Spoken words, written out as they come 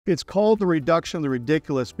It's called the reduction of the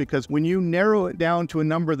ridiculous because when you narrow it down to a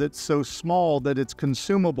number that's so small that it's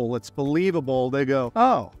consumable, it's believable, they go,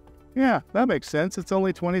 oh, yeah, that makes sense. It's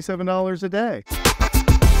only $27 a day.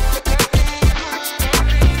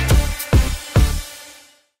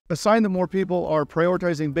 A sign that more people are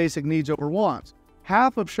prioritizing basic needs over wants.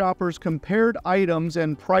 Half of shoppers compared items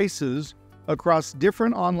and prices across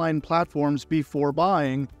different online platforms before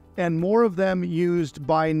buying, and more of them used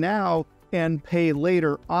buy now and pay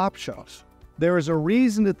later options. There is a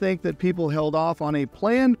reason to think that people held off on a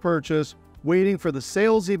planned purchase, waiting for the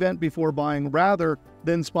sales event before buying rather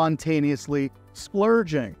than spontaneously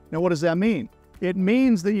splurging. Now, what does that mean? It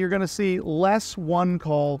means that you're going to see less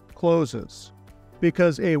one-call closes,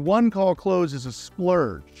 because a one-call close is a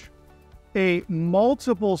splurge. A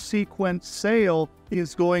multiple sequence sale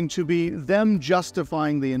is going to be them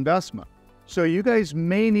justifying the investment. So you guys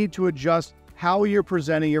may need to adjust how you're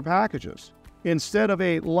presenting your packages. Instead of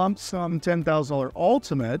a lump sum $10,000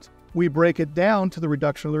 ultimate, we break it down to the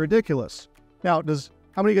reduction of the ridiculous. Now,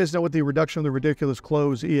 how many of you guys know what the reduction of the ridiculous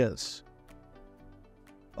close is?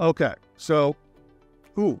 Okay, so,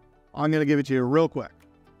 I'm going to give it to you real quick.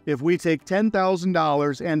 If we take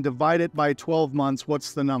 $10,000 and divide it by 12 months,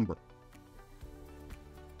 what's the number?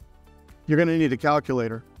 You're going to need a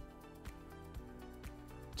calculator.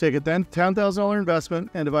 Take it then, $10,000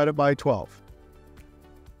 investment and divide it by 12.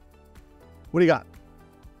 What do you got?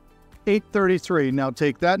 833. Now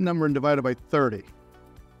take that number and divide it by 30.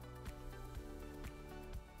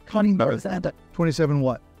 27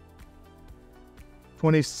 what?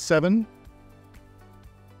 27?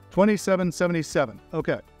 2777.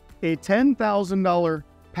 Okay. A $10,000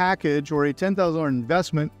 package or a $10,000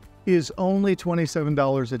 investment is only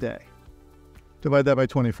 $27 a day. Divide that by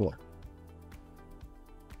 24.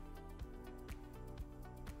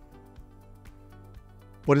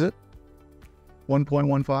 What is it?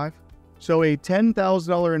 1.15? So a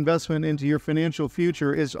 $10,000 investment into your financial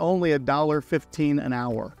future is only $1.15 an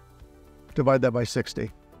hour. Divide that by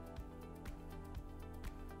 60.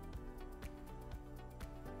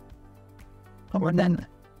 Or then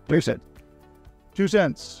 2 cents. 2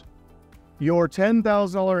 cents. Your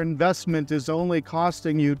 $10,000 investment is only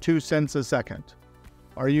costing you 2 cents a second.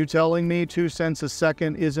 Are you telling me 2 cents a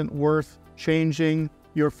second isn't worth changing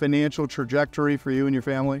your financial trajectory for you and your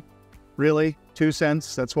family? Really? 2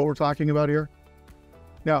 cents? That's what we're talking about here?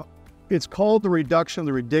 Now, it's called the reduction of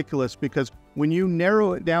the ridiculous because when you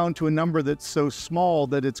narrow it down to a number that's so small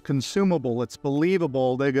that it's consumable, it's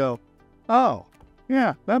believable, they go, oh,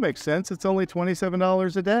 yeah, that makes sense. It's only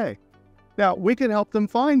 $27 a day. Now, we can help them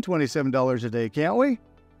find $27 a day, can't we?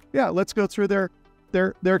 Yeah, let's go through their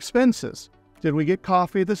expenses. Did we get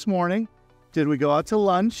coffee this morning? Did we go out to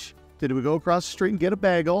lunch? Did we go across the street and get a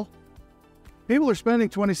bagel? People are spending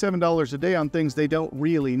 $27 a day on things they don't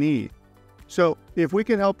really need. So if we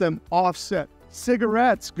can help them offset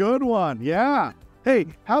cigarettes, good one, yeah. Hey,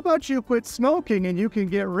 how about you quit smoking and you can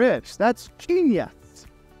get rich? That's genius.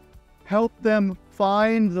 Help them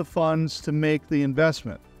find the funds to make the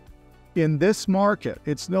investment. In this market,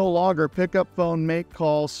 it's no longer pick up phone, make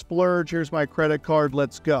call, splurge, here's my credit card,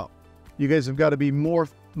 let's go. You guys have got to be more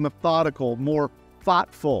methodical, more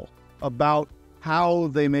thoughtful about how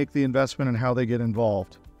they make the investment and how they get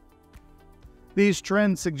involved. These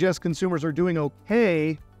trends suggest consumers are doing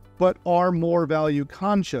okay, but are more value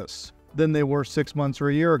conscious than they were 6 months or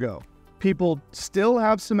a year ago. People still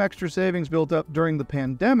have some extra savings built up during the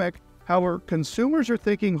pandemic. However, consumers are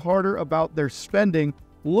thinking harder about their spending,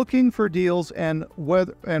 looking for deals and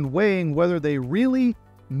weighing whether they really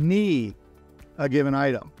need a given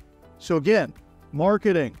item. So again,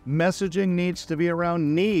 marketing, messaging needs to be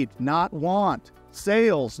around need, not want.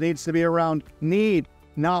 Sales needs to be around need,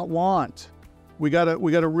 not want. We gotta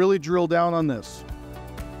really drill down on this.